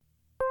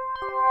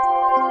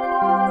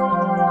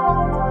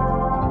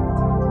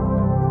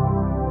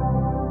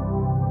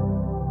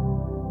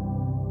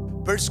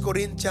First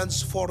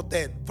Corinthians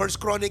 4:10.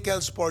 First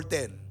Chronicles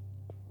 4:10.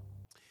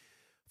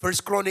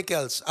 First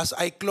Chronicles, as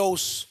I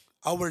close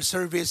our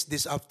service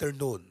this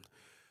afternoon.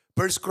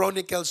 First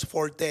Chronicles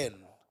 4:10.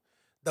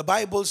 The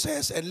Bible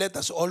says, and let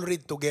us all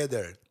read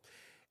together.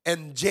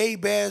 And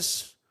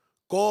Jabez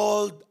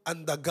called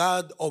on the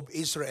God of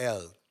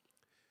Israel.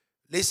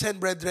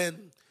 Listen,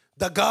 brethren,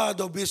 the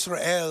God of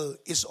Israel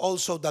is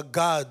also the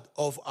God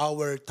of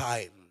our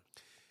time.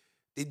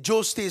 Ti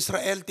Diyos ti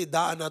Israel ti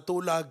daan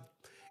atulag,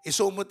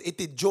 isumot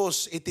iti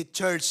Diyos, iti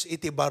church,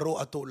 iti baro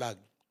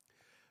atulag.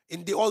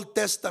 In the Old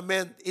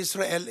Testament,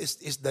 Israel is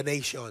the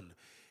nation.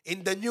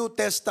 In the New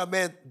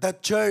Testament, the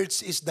church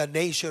is the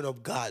nation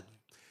of God.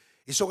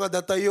 Iso nga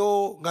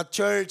datayo nga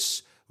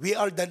church, we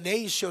are the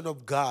nation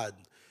of God.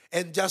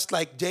 And just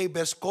like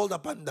Jabez called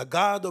upon the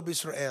God of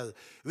Israel,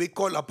 we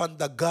call upon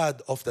the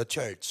God of the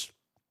church.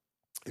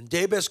 And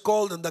Jabez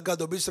called on the God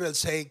of Israel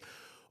saying,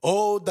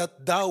 "Oh,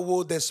 that thou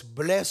wouldest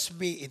bless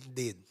me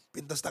indeed."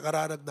 Pintas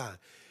nakaranag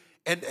na.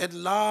 "And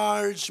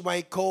enlarge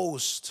my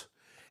coast,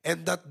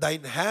 and that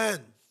thine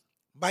hand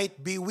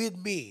might be with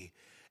me,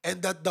 and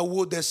that thou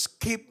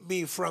wouldest keep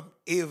me from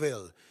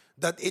evil,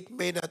 that it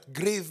may not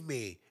grieve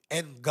me."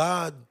 And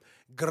God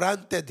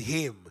granted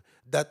him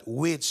that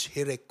which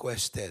he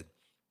requested.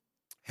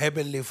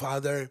 Heavenly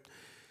Father,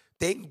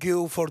 thank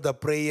you for the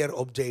prayer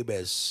of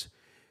Jabez.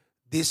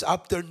 This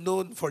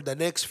afternoon, for the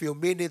next few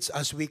minutes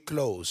as we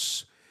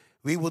close,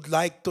 we would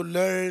like to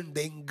learn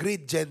the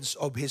ingredients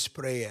of his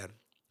prayer.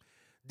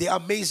 The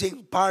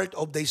amazing part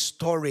of the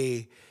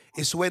story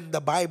is when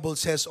the Bible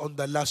says on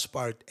the last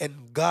part,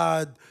 and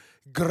God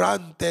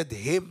granted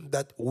him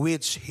that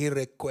which he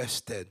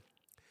requested.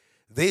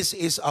 This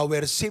is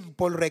our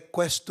simple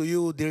request to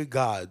you, dear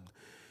God,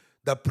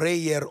 the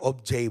prayer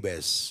of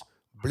Jabez.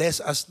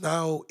 Bless us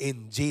now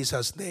in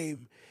Jesus'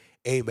 name.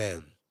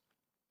 Amen.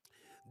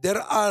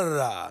 There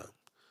are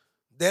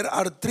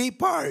three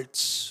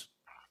parts,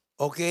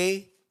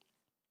 okay?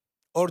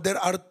 Or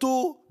there are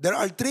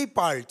three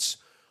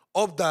parts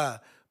of the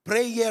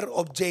prayer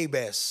of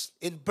Jabez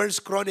in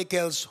 1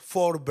 Chronicles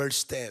 4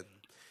 verse 10.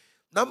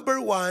 Number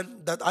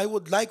one that I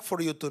would like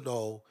for you to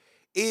know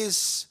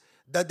is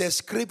the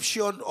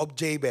description of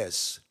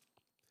Jabez,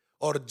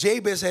 or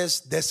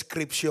Jabez's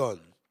description.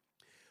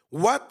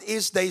 What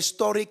is the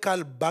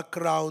historical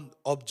background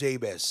of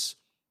Jabez?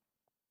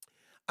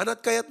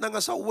 Anat kayat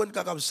nga sa uwan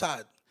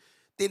kakabsat,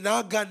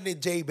 tinagan ni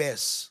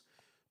Jabez.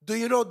 Do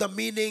you know the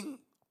meaning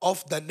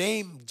of the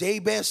name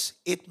Jabez?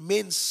 It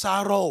means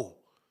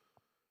sorrow.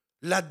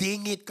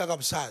 Ladingit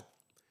kakabsat.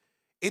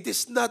 It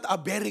is not a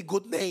very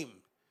good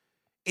name.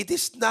 It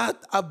is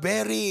not a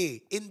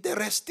very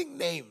interesting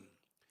name.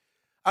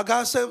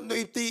 Agasam no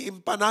iti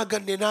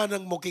impanagan ni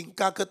nanang muking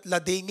kakat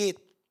ladingit.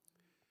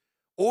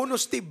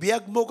 Unos ti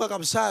biyag mo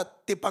kakabsat,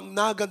 ti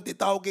pangnagan ti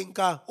tawagin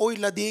ka, oy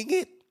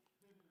ladingit.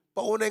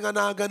 Paunay nga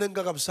nagan ng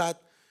kakabsat.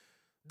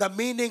 The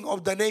meaning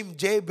of the name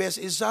Jabez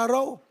is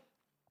sorrow.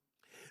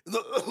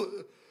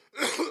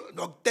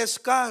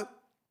 Nag-test ka,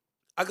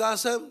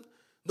 agasam,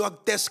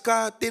 nag-test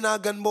ka,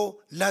 tinagan mo,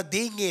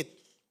 ladingit.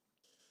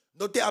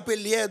 No ti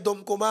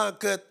apelyedom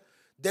kumakat,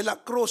 de la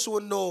Cruz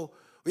no,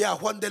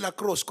 Juan de la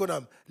Cruz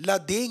kunam,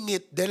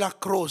 ladingit de la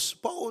Cruz,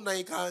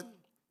 paunay kan.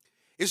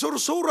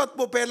 Isursurat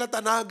mo pela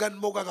tanagan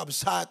mo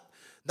kakabsat,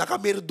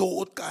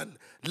 nakamirduot kan,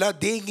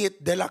 ladingit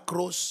de la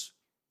Cruz.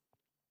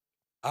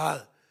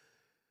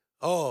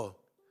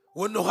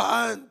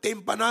 Unuhaan,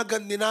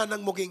 timpanagan ni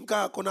nanang mo king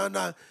ka,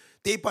 kunana,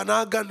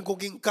 tipanagan ko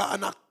king ka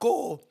anak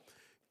ko,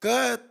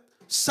 kat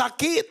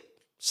sakit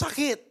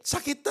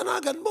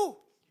tanagan mo.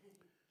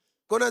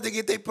 Kunada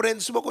kita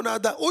friends mo,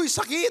 kunada, uy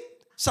sakit,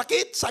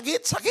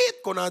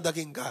 kunada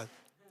king ka.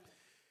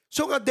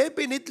 So nga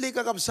definitely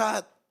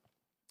kakabsat,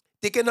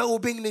 ti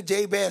kinaubing ni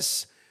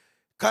Jabez,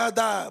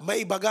 kada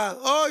maibaga,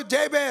 oy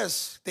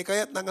Jabez, ti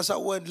kayat nga sa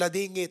uwan,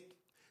 ladingit,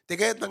 ti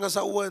kayat nga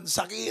sa uwan,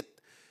 sakit,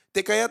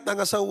 ti kayat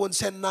nga sa uwan,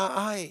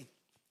 sennaay.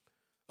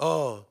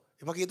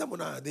 Ipakita mo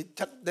na,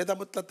 deta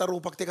mo't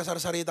latarupak ti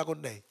kasarsarita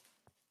kun na.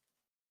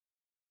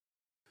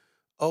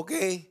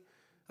 Okay?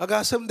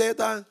 Agasam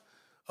deta.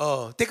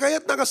 Ti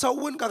kayat nga sa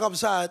uwan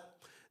kakabsat,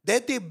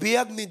 deti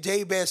biyag ni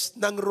Jabez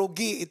nang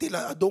rugi iti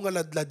adunga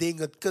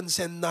ladlading at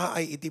kansen na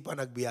ay iti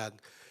panagbiag.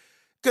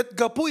 Kat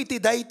gapu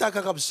iti dayta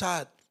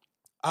kakabsat.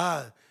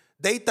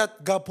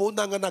 Daytat gapu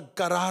na nga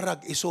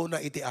nagkararag iso na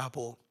iti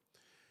apo.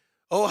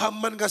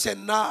 Hamman ka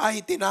sen na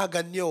ay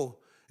tinagan nyo.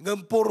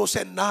 Ngam puro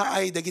sen na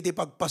ay dagiti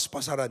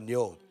pagpaspasaran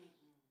nyo.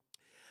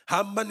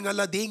 Hamman nga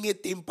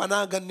ladingit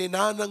impanagan ni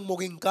nanang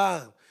muging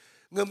ka.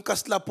 Ngam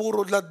kasla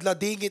puro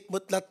ladladingit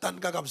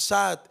mutlatan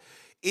kakabsat.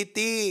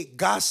 Iti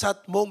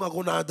gasat mo nga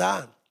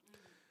kunada.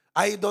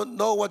 I don't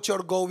know what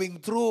you're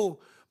going through,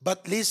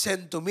 but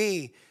listen to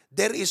me.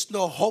 There is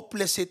no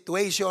hopeless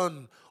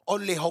situation,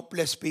 only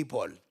hopeless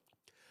people.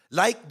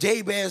 Like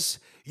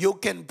Jabez, you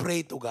can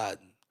pray to God.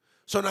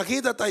 So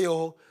nakita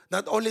tayo,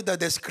 not only the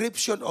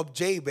description of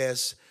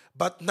Jabez,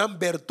 but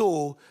number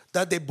two,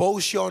 the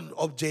devotion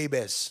of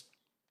Jabez.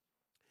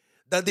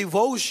 The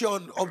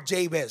devotion of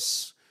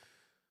Jabez.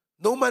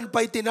 No man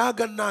pa'y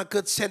tinagan na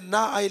kat sen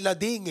na ay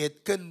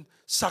ladingit ken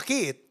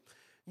sakit,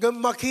 nga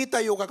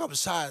makita yung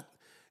kakabsat,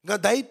 nga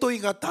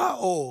daytoy nga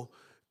tao,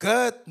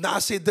 kat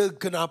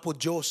naasidag ka na po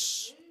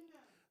Diyos.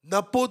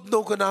 Napudno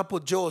ka na po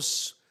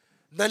Diyos,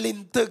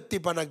 nalintag ti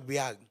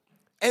panagbiag.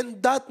 And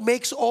that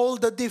makes all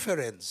the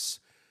difference.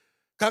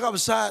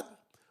 Kakabsat,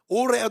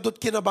 ure adot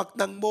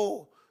kinabaknang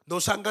mo, no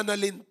saan ka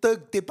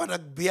nalintag ti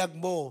panagbiag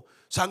mo,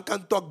 saan ka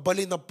to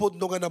agbalin na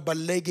pudno nga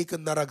nabalegi ka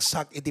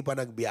naragsak iti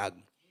panagbiag.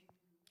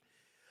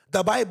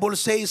 The Bible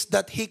says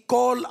that he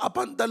called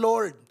upon the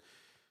Lord.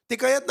 Ti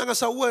kayat nga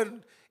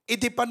sawan,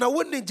 iti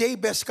panawon ni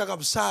Jabez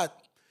kakabsat,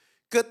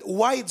 kat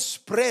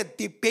widespread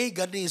ti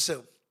paganism.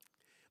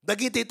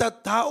 Dagiti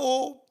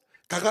tao,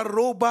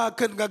 kakaroba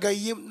kan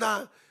gagayim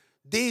na,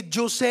 di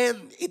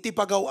Diyosen iti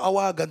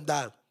pagaw-awagan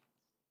da.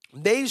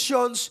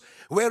 Nations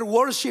were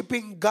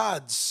worshiping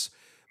gods.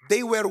 They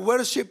were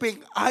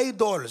worshiping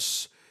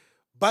idols.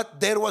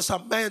 But there was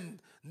a man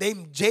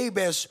named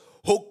Jabez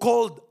who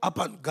called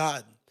upon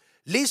God.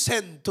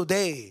 Listen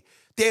today,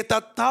 ti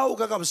tataw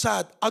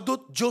kakabsat,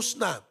 adut Diyos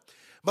na,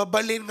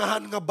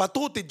 mabalingahan nga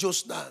bato ti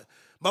Diyos na,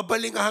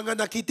 mabalingahan nga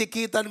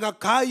nakitikitan nga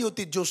kayo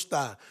ti Diyos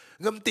na,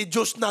 ngam ti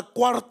Diyos na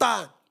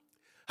kwarta,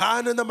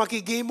 hana na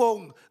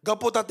makigimong,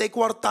 gaputa ti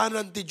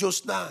kwartanan ti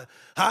Diyos na,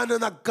 hana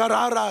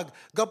nagkararag,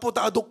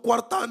 gaputa aduk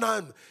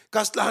kwartanan,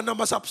 kaslahan na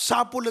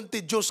masapsapulan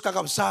ti Diyos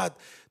kakabsat,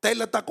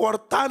 tayo lata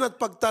kwartanan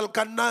at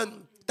pagtalkanan,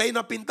 tayo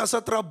napinta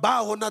sa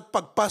trabaho na at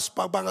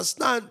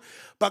pagpaspabangasnan,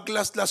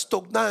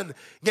 paglaslastugnan.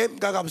 Ngayon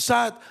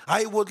kakabsat,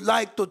 I would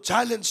like to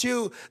challenge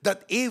you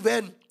that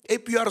even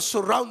if you are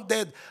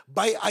surrounded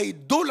by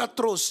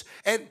idolatrous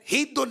and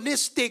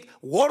hedonistic,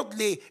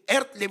 worldly,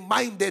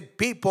 earthly-minded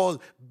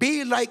people,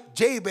 be like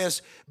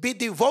Jabez, be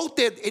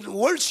devoted in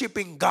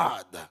worshiping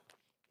God.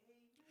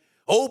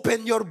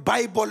 Open your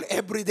Bible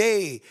every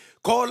day.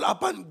 Call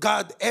upon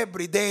God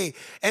every day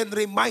and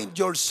remind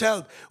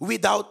yourself,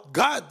 without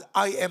God,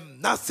 I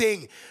am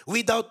nothing.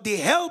 Without the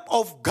help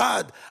of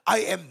God,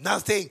 I am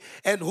nothing.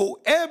 And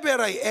whoever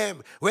I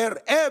am,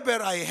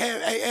 wherever I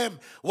am,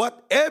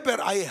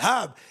 whatever I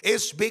have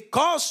is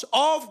because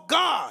of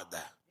God.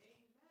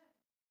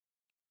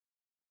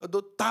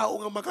 Ado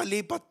tao nga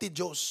makalipat ti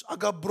Diyos,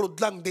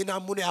 agabrod lang,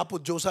 dinamo ni Apo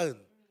Diyosan.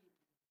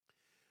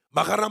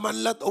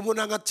 Makaramanlat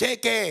umuna nga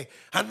tseke,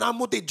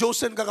 hanamo ti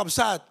Diyosan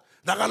kakabsat,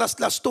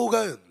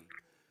 nakalaslastugan.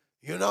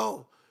 You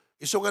know,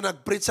 iso nga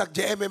nag-preach sa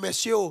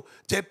MMSU,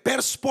 the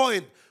first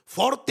point,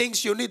 4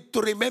 things you need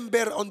to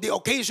remember on the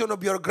occasion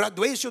of your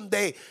graduation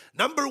day.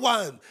 Number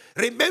 1,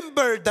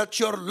 remember that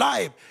your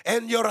life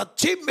and your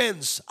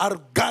achievements are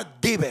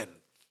God-given.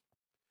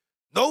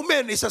 No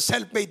man is a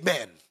self-made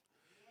man.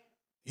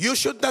 You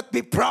should not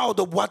be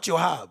proud of what you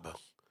have.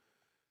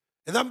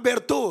 And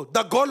number 2,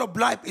 the goal of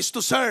life is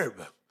to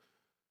serve.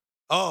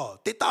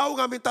 Titao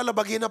nga min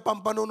talabagin na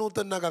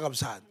pampanunutan na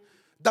kakabsat.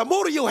 The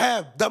more you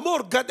have, the more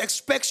God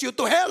expects you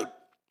to help.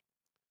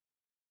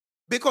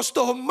 Because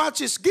to whom much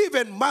is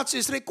given, much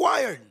is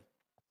required.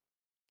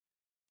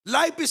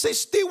 Life is a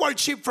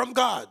stewardship from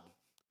God.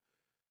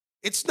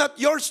 It's not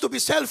yours to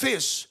be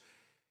selfish.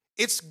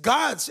 It's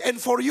God's and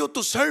for you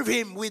to serve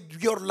Him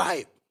with your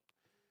life.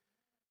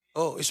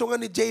 Iso nga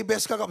ni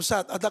Jabez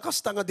kakabsat,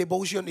 adakasta nga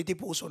devotion iti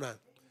puso na.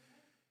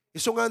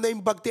 Iso nga na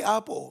imbag ti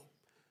Apo,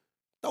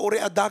 tauri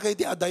adakay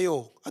ti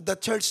adayo, adda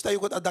church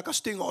tayo kat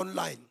adakas ti nga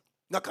online,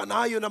 nga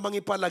kanayo na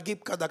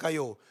mangipalagip kada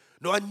kayo,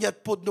 no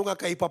anyat pod no nga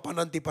kay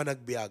papanan ti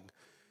panagbiag,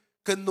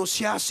 kano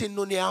siyasin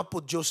no ni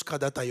Apo Diyos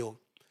kada tayo.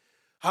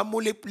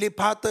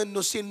 Hamulip-lipatan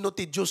no sinno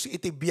ti Diyos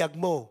iti biag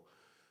mo.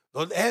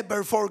 Don't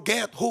ever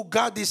forget who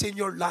God is in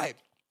your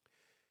life.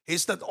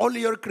 He's not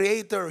only your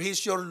creator,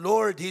 He's your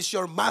Lord, He's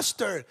your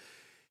master,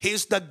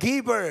 He's the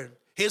giver,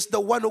 He's the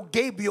one who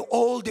gave you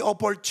all the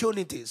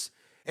opportunities.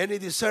 And He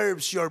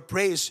deserves your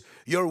praise,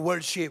 your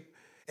worship,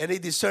 and He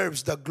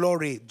deserves the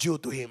glory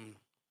due to Him.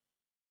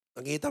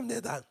 Nagitam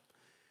neta.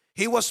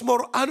 He was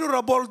more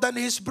honorable than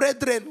His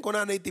brethren, kung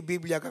ano iti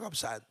Biblia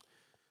kakabsat.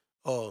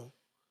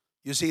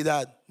 You see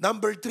that?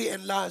 Number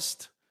 3 and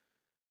last,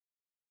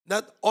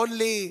 not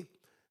only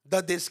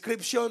the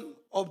description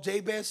of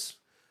Jabez,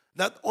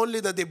 not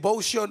only the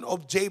devotion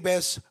of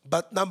Jabez,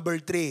 but number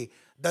 3,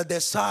 the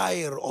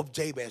desire of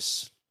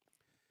Jabez.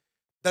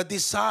 The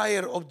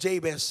desire of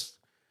Jabez.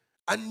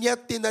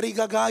 Anyat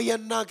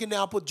tinarigagayan na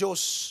kiniapo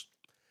Diyos.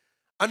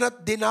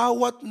 Anat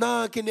dinawat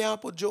na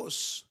kiniapo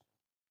Diyos.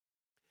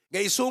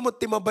 Ngay sumot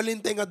ti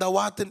mabalintay nga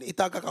dawaten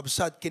ita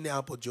kakabsat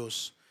kiniapo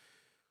Diyos.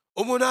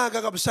 Umuna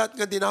kakabsat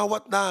nga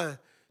dinawat na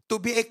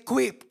to be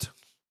equipped.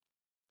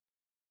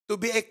 To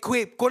be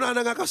equipped. Kuna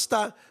na nga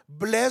kasta,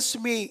 bless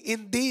me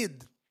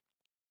indeed.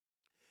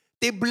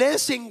 Ti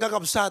blessing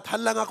kakabsat,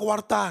 halang nga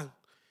kwarta.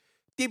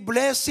 Ti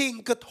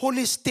blessing kat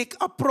holistic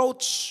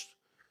approach.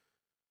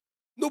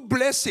 No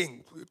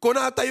blessing. Kung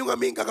tayo ng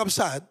aming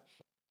kakabsat,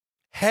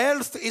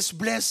 health is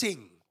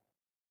blessing.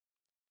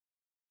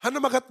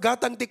 Hana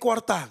magatgatang ti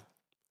kwarta.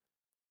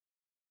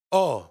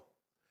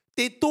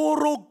 Ti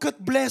turog kat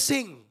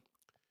blessing.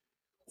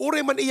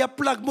 Uri man iya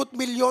plug mo't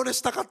milyones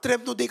na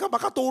katrem no di ka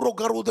makaturog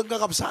garudang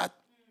kakabsat.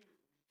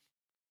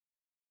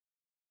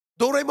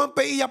 Duray man pa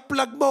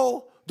iaplag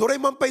mo,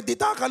 duray man pa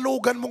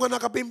ditakalugan mo nga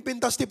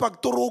nakapimpintas ti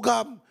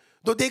pagturugam.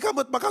 Do di ka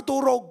mo't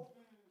makaturog.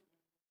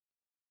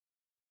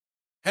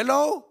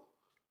 Hello?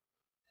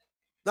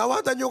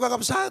 Nawatan nyo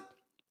kakabsat?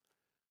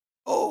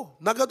 Oh,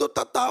 nagadot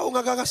at tao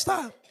nga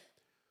gagasta.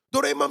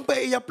 Duray man pa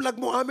iaplag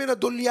mo amin na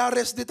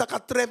dolyares di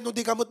takatrem no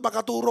di ka mo't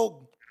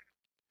makaturog.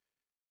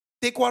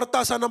 Ti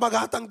kwarta sa na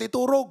maghatang ti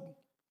turog.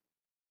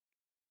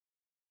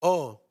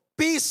 Oh,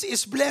 peace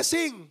is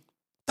blessing.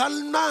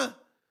 Tal na.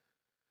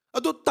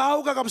 Adot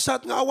tao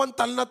kakabsat nga awan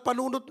tal na't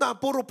panunot na,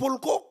 puro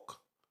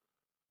pulkok.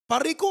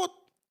 Parikot.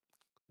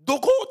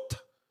 Dukot.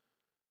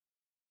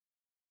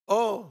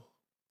 Oh,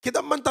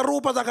 kita man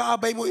tarupa na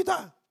kaabay mo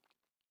ita.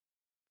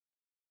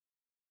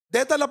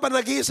 Deta la pa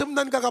nag-iisam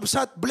nan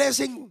kakabsat,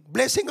 blessing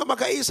nga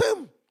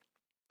mag-iisam.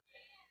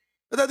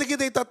 Dati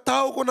kita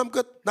itatao ko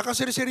namkat,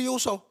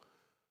 nakasirseryoso.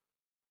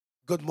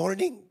 Good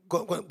morning.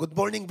 Good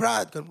morning,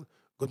 Brad.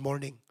 Good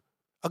morning.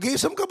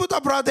 Ag-iisam ka ba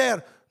ta,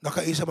 brother?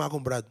 Nakaisam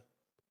akong, Brad.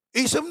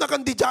 Isam na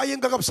kan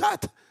dijayang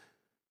kakabsat.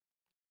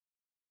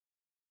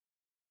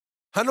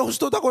 Ano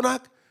gusto ko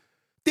nak?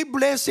 Ti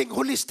blessing,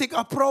 holistic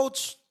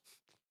approach.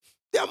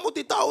 Ti amo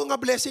ti tao nga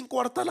blessing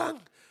kwarta lang.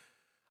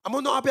 Amo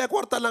no apya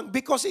kwarta lang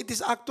because it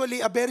is actually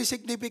a very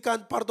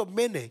significant part of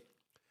men eh.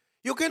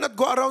 You cannot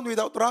go around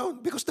without round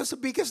because that's the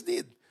biggest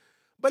need.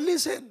 But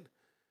listen,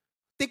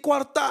 ti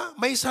kwarta,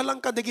 may isa lang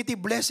ka negative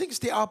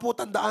blessings, ti apo,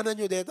 tandaanan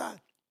nyo deta.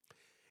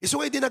 Iso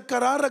nga di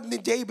nagkararag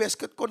ni Jabez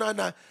kat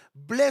kunana,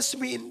 bless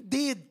me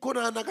indeed,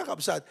 kunana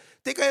kakabsat.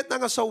 Ti kayat na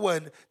nga sa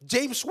 1,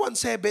 James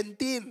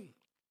 1:17.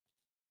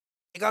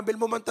 Ikabil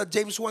mo man ta,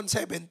 James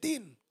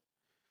 1:17.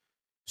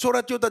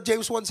 Surat yun ta,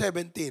 James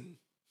 1:17.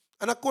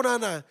 Anak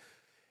kunana,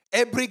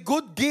 every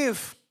good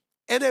gift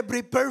and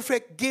every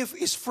perfect gift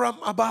is from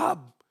above.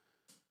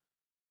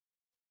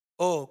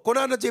 Oh,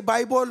 kunana di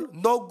Bible,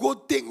 no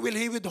good thing will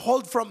He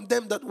withhold from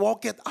them that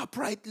walketh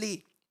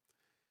uprightly.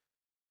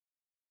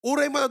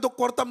 Uray man na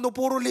kwartam no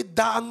puro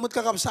liddaang mo't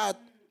kakabsat.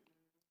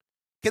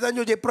 Kita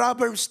nyo di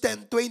Proverbs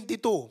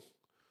 10:22.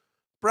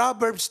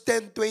 Proverbs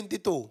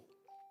 10:22.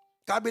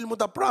 Kabil mo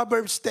ta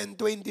Proverbs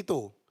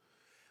 10:22.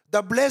 The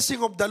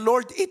blessing of the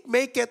Lord, it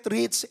maketh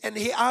rich, and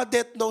He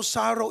addeth no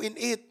sorrow in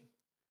it.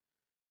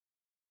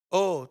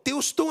 Oh, ti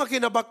usto nga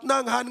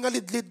kinabaknang han nga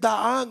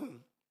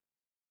lidliddaang.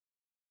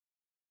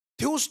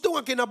 Ti usto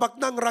nga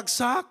kinabaknang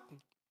ragsak.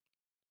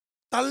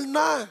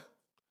 Talna.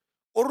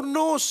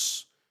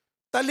 Ornos.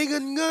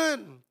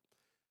 Talingan.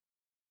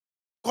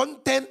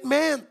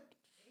 Contentment.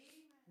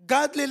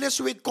 Godliness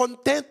with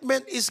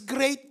contentment is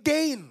great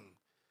gain.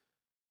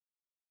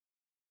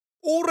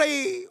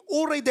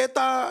 Uray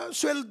deta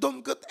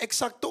sweldom kat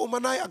eksakto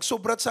umanay ag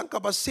sobrat sang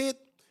kabasit.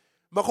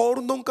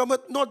 Makaurnong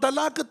kamat no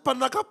dalagat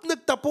panakap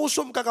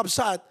nagtapusom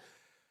kakabsat.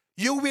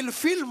 You will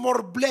feel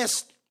more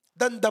blessed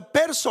than the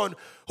person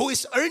who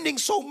is earning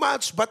so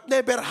much but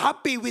never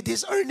happy with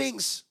his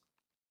earnings.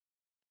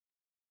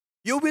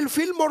 You will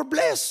feel more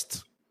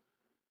blessed.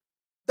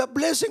 The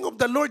blessing of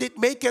the Lord,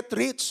 it maketh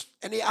rich,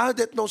 and He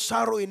addeth no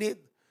sorrow in it.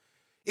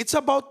 It's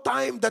about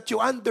time that you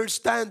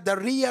understand the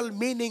real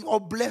meaning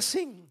of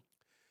blessing.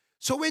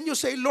 So when you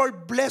say,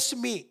 Lord, bless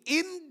me,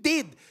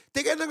 indeed,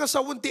 tika na nga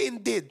sa unti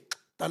indeed,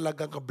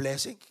 talagang a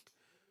blessing.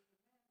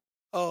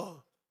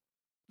 Oh,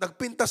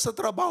 nagpintas sa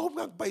trabaho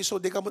nga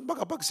paiso, di ka mo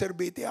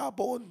makapagserbiti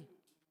hapon.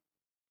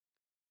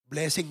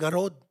 Blessing nga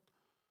rod.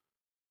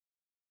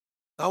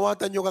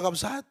 Nawatan nyo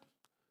kakabsat.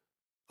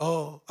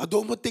 Oh,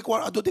 ado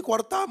ti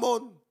kwarta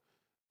mon.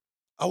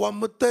 Awam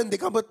mo ten, di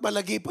ka mo't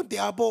malagipon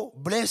ti apo.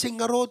 Blessing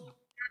nga rod.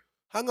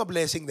 Hanga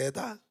blessing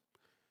deta.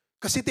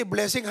 Kasi ti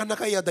blessing hana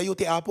kaya dayo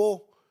ti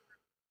apo.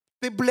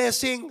 Ti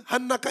blessing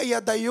hana kaya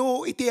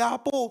dayo iti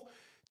apo.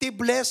 Ti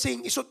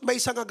blessing isut may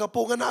isang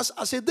agapo nga naas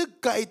asideg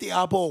ka iti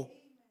apo.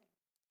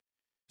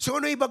 So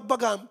ano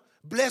ibagbagam?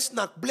 Bless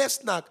nak,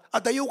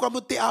 adayo ka mo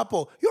ti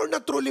apo. You're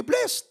not truly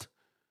blessed.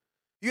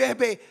 You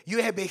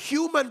have a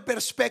human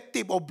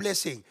perspective of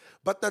blessing,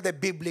 but not a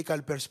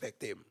biblical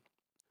perspective.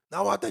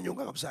 Nawatan yung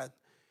kakabsat.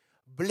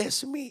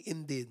 Bless me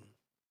indeed.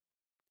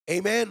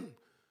 Amen.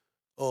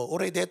 O,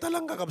 uray deta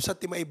lang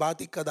kakabsat, ti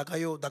maibatik kada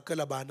kayo,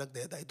 dagkalabanag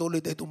deta.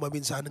 Ituloy tayo itong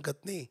maminsanan kat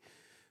ni.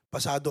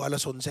 Pasado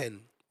alas 11,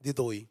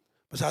 dito'y.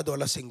 Pasado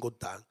alas 5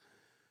 ta.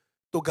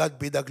 To God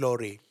be the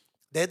glory.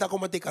 Deta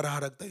ko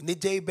matikarharag tayo. Ni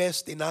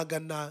Jabez,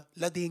 tinagan na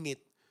ladingit.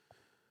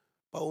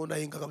 Pauna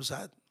yung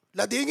kakabsat.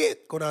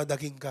 Ladingit, kung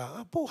nadaking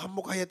ka, apo,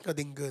 hamukayat ka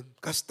dinggan.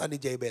 Kasta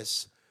ni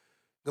Jabez.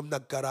 Ngam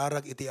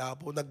nagkararag iti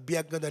apo,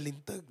 nagbiag nga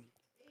nalintag.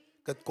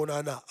 Kat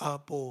kunana,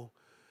 apo,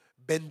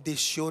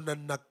 bendisyonan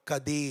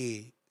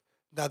nagkadi,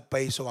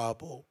 nagpaiso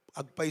apo.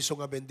 Agpaiso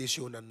nga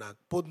bendisyonan nag.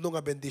 Pudno nga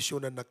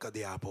bendisyonan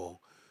nagkadi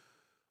apo.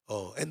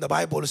 Oh, and the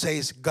Bible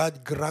says,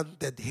 God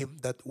granted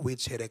him that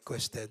which he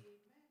requested.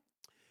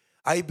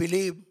 I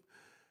believe,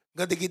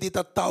 nga digiti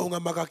tao nga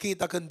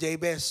makakita kan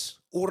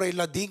Jabez, uray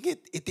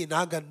ladingit,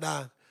 itinagan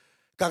na,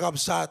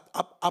 kakabsat,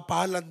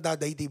 apalan na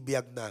day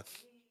dibiyag na.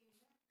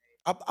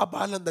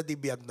 Apalan na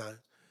dibiyag na.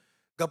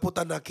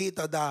 Gaputan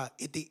nakita da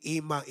iti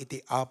ima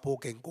iti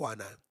apo keng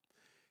kuana.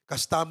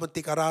 Kastamon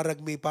ti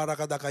kararagmi para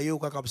kada kayo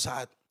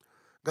kakabsat.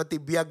 Nga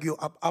ti biyag yu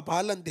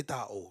apalan ti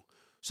tao.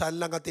 Saan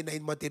lang nga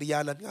tinain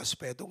materyalan nga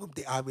aspeto ng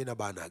ti amin na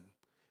banag.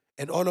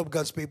 And all of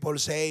God's people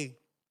say,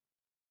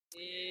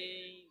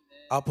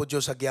 Apo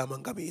Diyos agyamang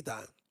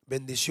kamita.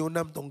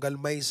 Bendisyonam tunggal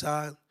may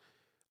sa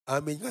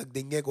amin nga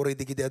agdingeg or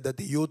digiti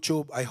ti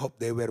YouTube. I hope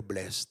they were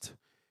blessed.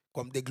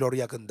 Kom ti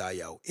gloria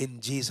kandayaw.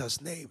 In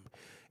Jesus' name,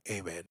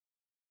 amen.